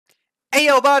Hey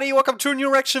everybody, welcome to a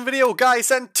new reaction video, guys,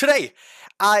 and today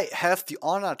I have the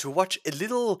honor to watch a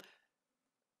little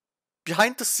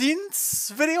behind the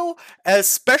scenes video, a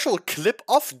special clip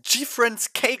of Gfriend's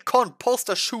KCON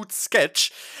poster shoot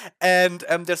sketch, and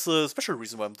there's a special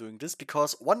reason why I'm doing this,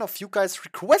 because one of you guys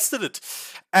requested it,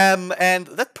 and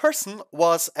that person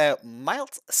was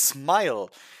Mild Smile.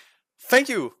 Thank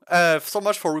you so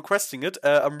much for requesting it.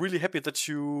 I'm really happy that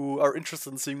you are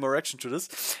interested in seeing more reaction to this.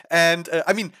 And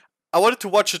I mean, I wanted to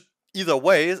watch it either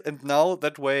way, and now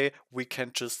that way we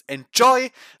can just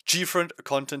enjoy Gfriend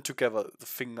content together. The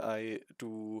thing I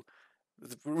do,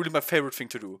 really my favorite thing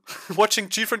to do. Watching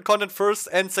Gfriend content first,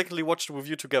 and secondly watch the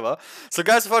review together. So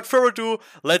guys, without further ado,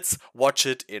 let's watch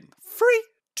it in 3,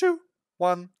 2,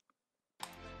 1.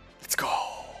 Let's go.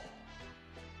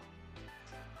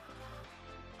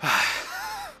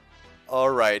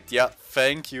 Alright, yeah,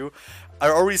 thank you. I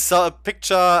already saw a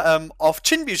picture of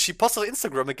SinB. She posted on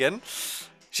Instagram again.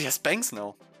 She has bangs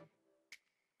now.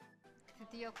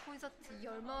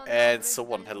 And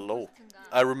Sowon, hello.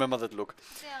 I remember that look.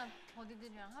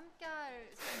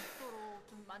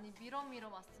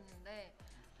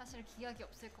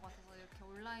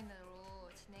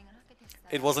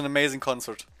 It was an amazing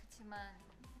concert.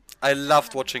 I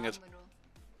loved watching it.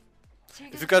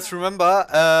 If you guys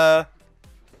remember,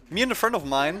 me and a friend of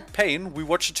mine, Payne, we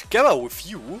watched it together with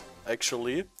you,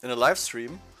 actually, in a live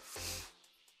stream.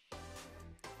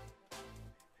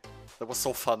 That was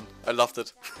so fun. I loved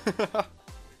it.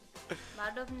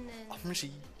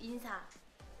 Umji.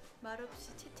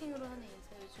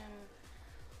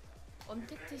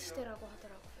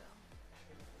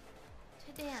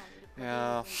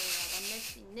 Yeah.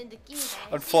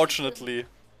 Unfortunately.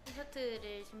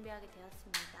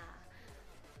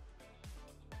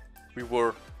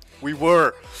 We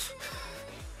were.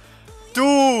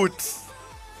 Dude!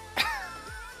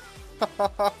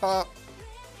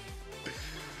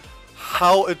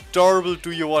 How adorable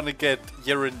do you want to get?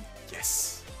 Yerin,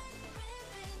 yes.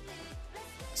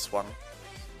 Swung.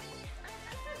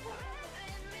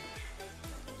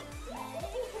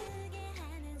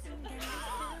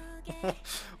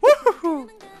 Woohoo!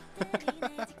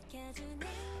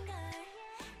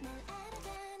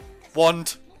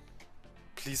 Want.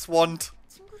 Please want.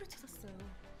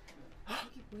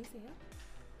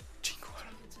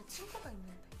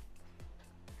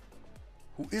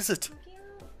 Who is it?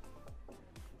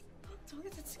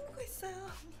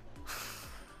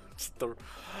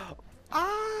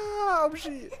 Ah,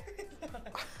 Umji.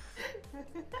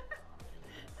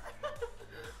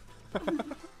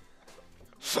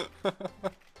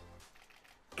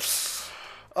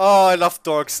 Oh, I love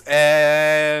dogs.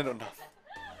 And oh no.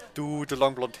 Dude, the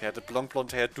long blonde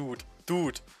hair,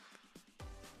 dude.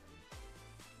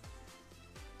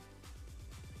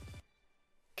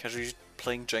 Casually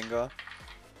playing Jenga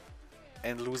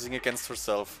and losing against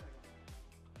herself.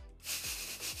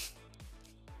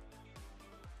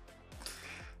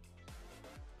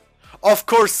 Of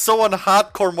course, so on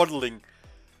hardcore modeling.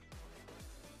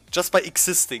 Just by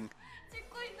existing.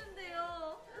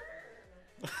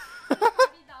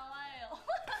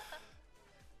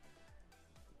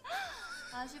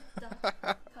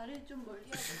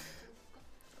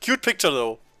 Cute picture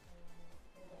though.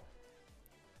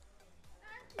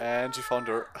 And she found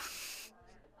her.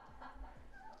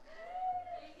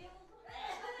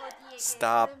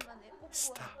 Stop.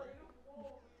 Stop.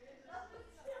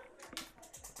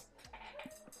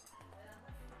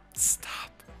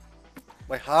 Stop.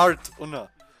 My heart, Eunha.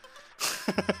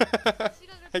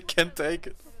 I can't take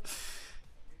it.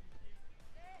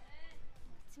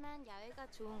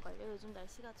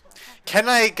 Can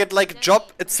I get like a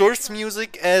job at Source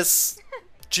Music as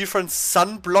Gfriend's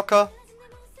sun blocker?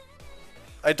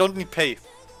 I don't need pay.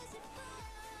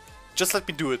 Just let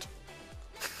me do it.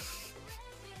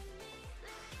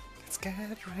 Let's get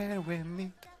ready with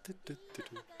me.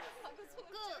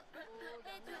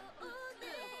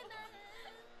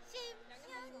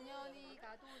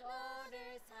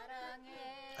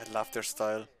 I love their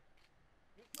style.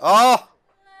 Oh!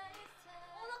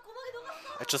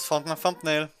 I just found my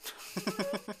thumbnail.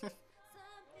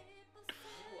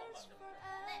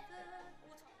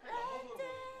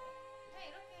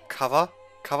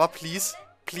 Cover, please.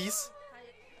 Please.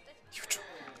 Yuju.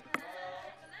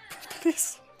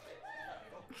 Please.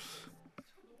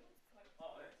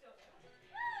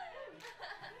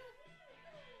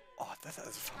 Oh, that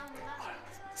is fun. Oh,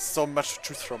 so much to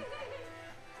choose from.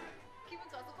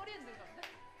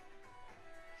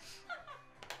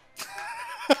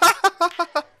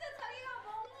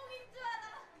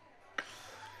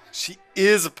 She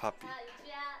is a puppy.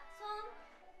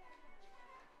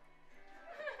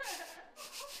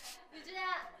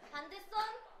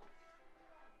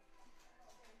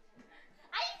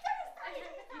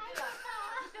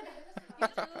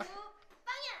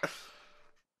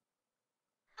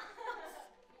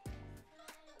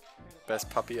 Best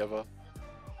puppy ever.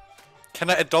 Can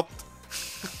I adopt?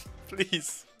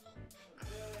 Please.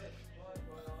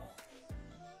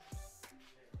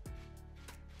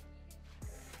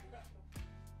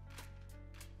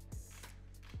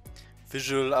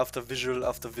 Visual after visual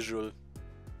after visual.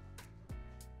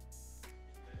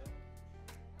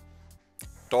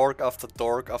 Dork after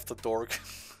dork after dork.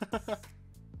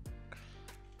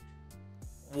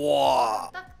 Wow.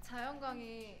 딱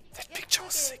자연광이 That picture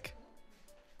was sick.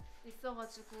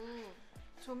 있어가지고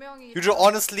조명이 Yuju,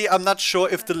 honestly, I'm not sure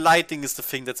if the lighting is the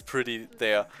thing that's pretty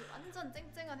there. 완전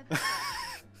쨍쨍한 햇빛.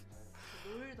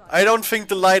 I don't think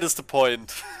the light is the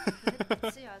point.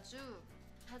 햇빛이 아주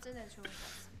사진에 좋은 것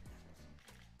같습니다.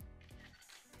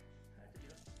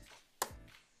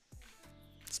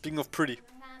 Speaking of pretty,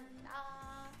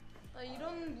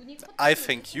 이런 무늬 I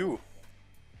thank you.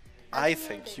 I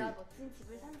thank you. 멋진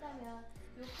집을 산다면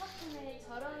이 커튼에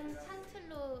저런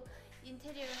찬틀로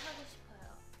인테리어를 하고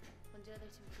싶어요. 언제가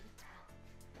될지 모르겠지만.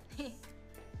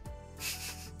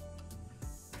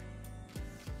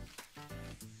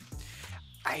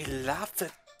 I love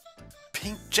that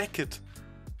pink jacket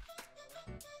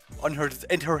on her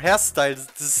and her hairstyle.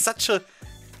 This is such a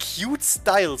cute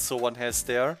style Sowon has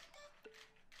there.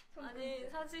 아니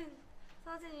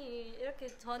사진이 이렇게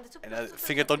저한테 첫 And I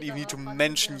think I don't even need to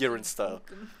mention Yerin style.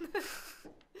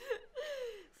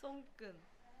 손금.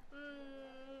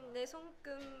 내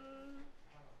손금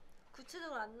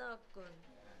구체적으로 안 나왔군.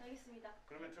 알겠습니다.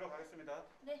 그러면 들어가겠습니다.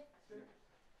 네.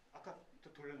 아까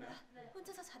또 돌렸네요.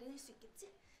 혼자서 잘 해낼 수 있겠지?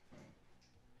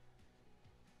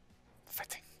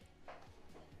 파이팅.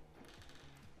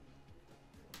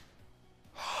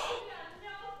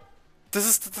 This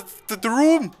is the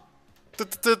room.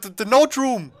 The note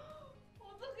room.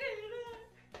 어떻게 이래?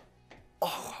 Oh,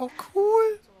 how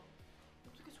cool.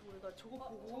 어떻게 저래? 나 저거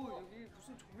보고 여기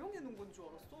무슨 조명해 놓은 건 줄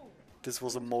알았어. This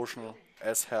was emotional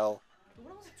as hell.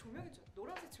 노란색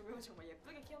조명이 정말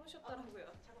예쁘게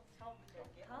끼워놓으셨더라고요.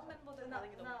 다음 멤버들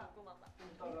반응이 너무 궁금하다.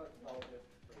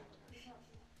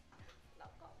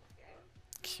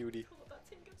 Cutie. 그거 다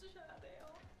챙겨주셔야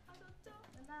돼요. 아셨죠?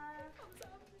 감사합니다.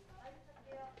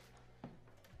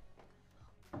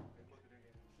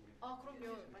 아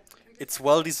그럼요. It's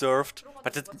well deserved,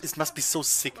 but it must be so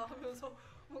sick. 나오면서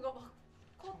뭔가 막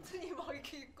커튼이 막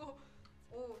이렇게 있고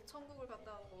오 천국을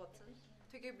갔다 온 것 같은.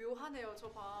 되게 묘하네요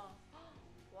저 방.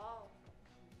 와우.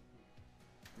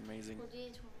 Amazing.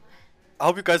 어디 정말. I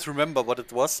hope you guys remember what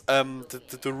it was.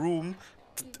 The room,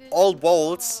 all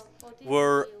walls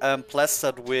were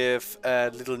plastered with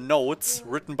little notes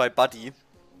written by Buddy.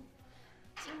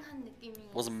 찡한 느낌이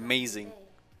Was amazing.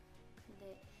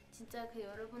 근데 진짜 그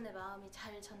여러분의 마음이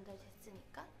잘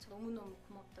전달됐으니까 너무너무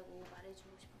고맙다고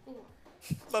말해주고 싶고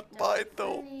Not mine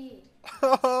though.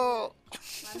 빨리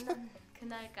만난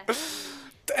그날까지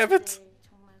Damn it. 다들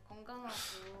정말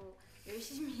건강하고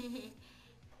열심히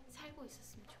살고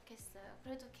있었으면 좋겠어요.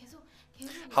 그래도 계속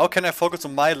How can I focus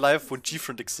on my life when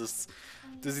Gfriend exists?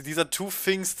 These are two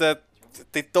things that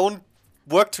they don't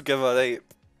work together. They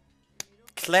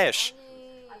clash.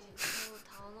 아니 그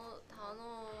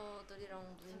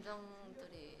단어들이랑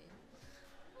문장들이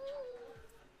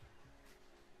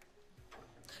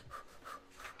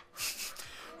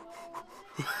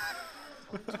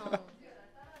엄청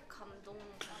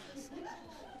감동적이었어요.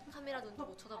 카메라 눈도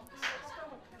못 쳐다보겠어요.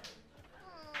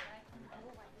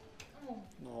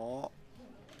 Oh.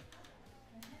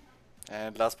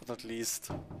 And last but not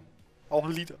least, auch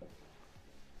ein Lieder.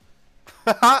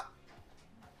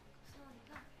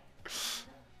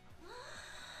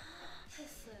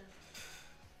 했어요.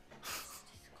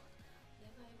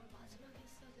 내가 이걸 마지막에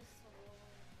했어야 됐어.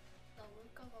 나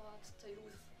울까봐 진짜 이러고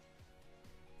있어.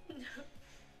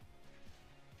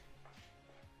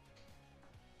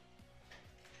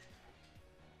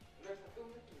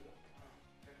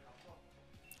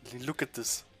 Look at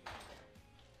this.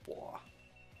 Boah.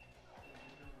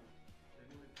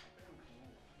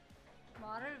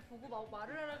 말을 보고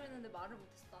말을 하라고 했는데 말을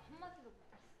못했어. 나 한마디도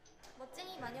못했어.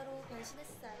 멋쟁이 마녀로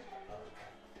변신했어요.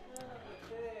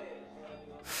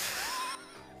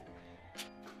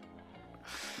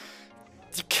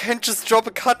 You can't just drop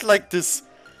a cut like this.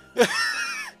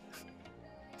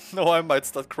 No, I might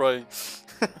start crying.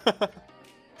 오늘은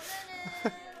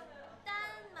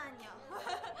딴 마녀.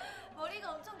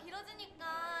 머리가 엄청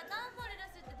길어지니까 딴 머리를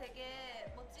했을 때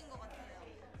되게 멋진 것 같아요.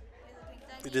 그래서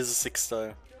굉장히 It is a sick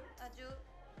style. 아주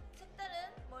색다른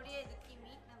머리의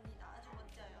느낌이 납니다. 아주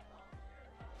멋져요.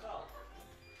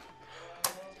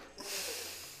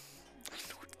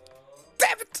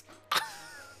 Damn it!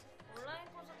 온라인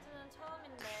콘서트는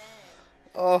처음인데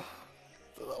Oh,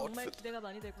 the 정말 outfit. 기대가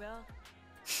많이 되고요.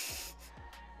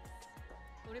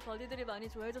 우리 버디들이 많이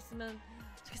좋아해줬으면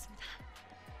좋겠습니다.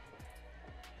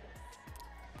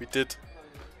 We did.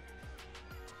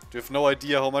 You have no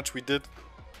idea how much we did.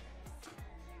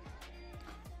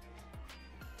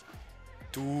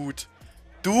 Dude.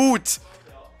 Dude!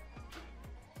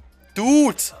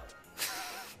 Dude!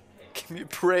 Give me a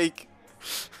break.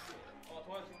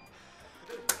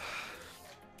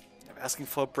 I'm asking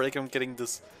for a break, I'm getting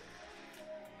this.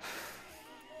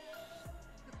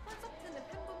 콘서트는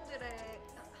팬분들의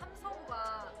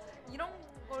함성과 이런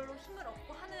걸로 힘을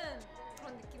얻고 하는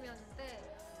그런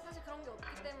느낌이었는데 사실 그런 게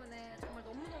없기 때문에 정말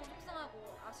너무너무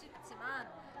속상하고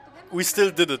아쉽지만 또 We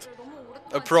still did it. 너무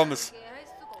오랫동안 I promise. 할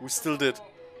수가 We still did.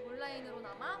 없어서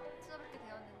온라인으로나마 찾아뵙게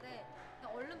되었는데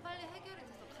그냥 얼른 빨리 해결이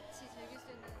돼서 같이 즐길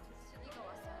수 있는 시기가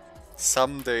왔으면 좋겠어요.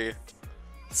 Someday.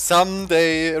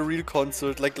 Someday a real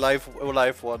concert, like live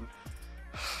one.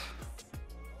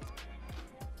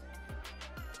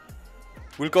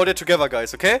 We'll go there together,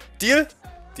 guys, okay? Deal?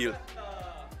 Deal.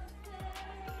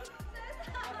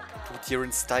 Put here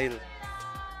in style.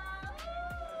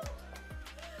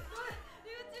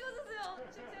 이거 찍어주세요.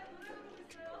 지금 제가 노래 부르고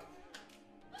있어요.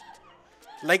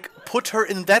 Like, put her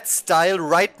in that style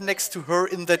right next to her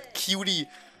in that cutie.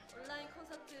 온라인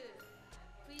콘서트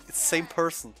It's the same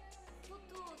person.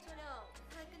 포토 촬영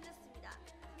잘 끝냈습니다.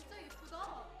 진짜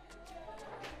예쁘다.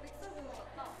 믹서 보는 것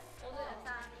같다. 오늘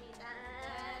감사합니다.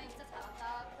 진짜 잘한다.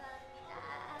 감사합니다.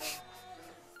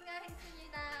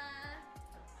 수고하셨습니다.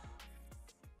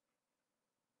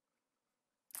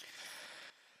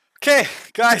 Okay,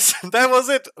 guys, that was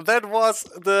it. That was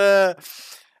the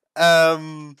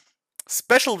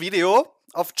special video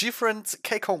of Gfriend's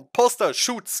K-Con poster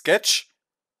shoot sketch.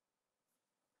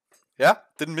 Yeah,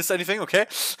 didn't miss anything, okay?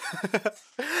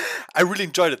 I really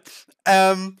enjoyed it.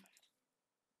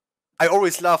 I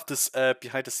always love this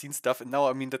behind the scenes stuff, and now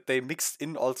I mean that they mixed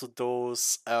in also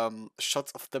those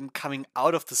shots of them coming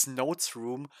out of this notes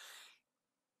room.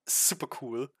 Super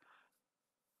cool.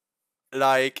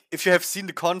 Like, if you have seen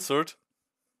the concert,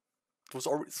 it was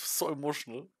always so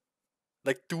emotional.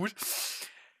 Like, dude.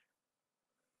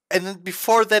 And then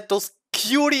before that, those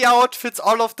cutie outfits,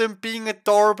 all of them being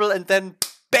adorable, and then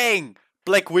bang!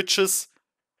 Black witches.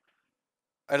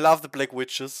 I love the black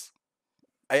witches.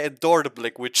 I adore the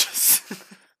black witches.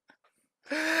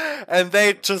 And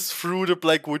they just threw the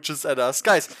black witches at us.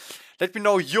 Guys, let me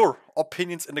know your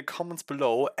opinions in the comments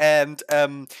below. And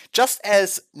just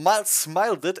as Miles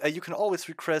Smile did, you can always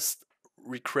request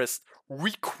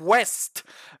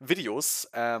videos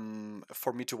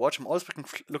for me to watch. I'm always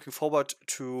looking forward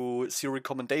to see your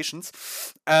recommendations.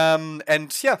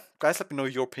 And yeah, guys, let me know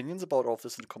your opinions about all of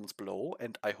this in the comments below.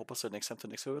 And I hope I'll see you next time to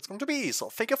the next video it's going to be. So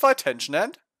thank you for your attention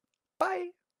and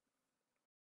bye.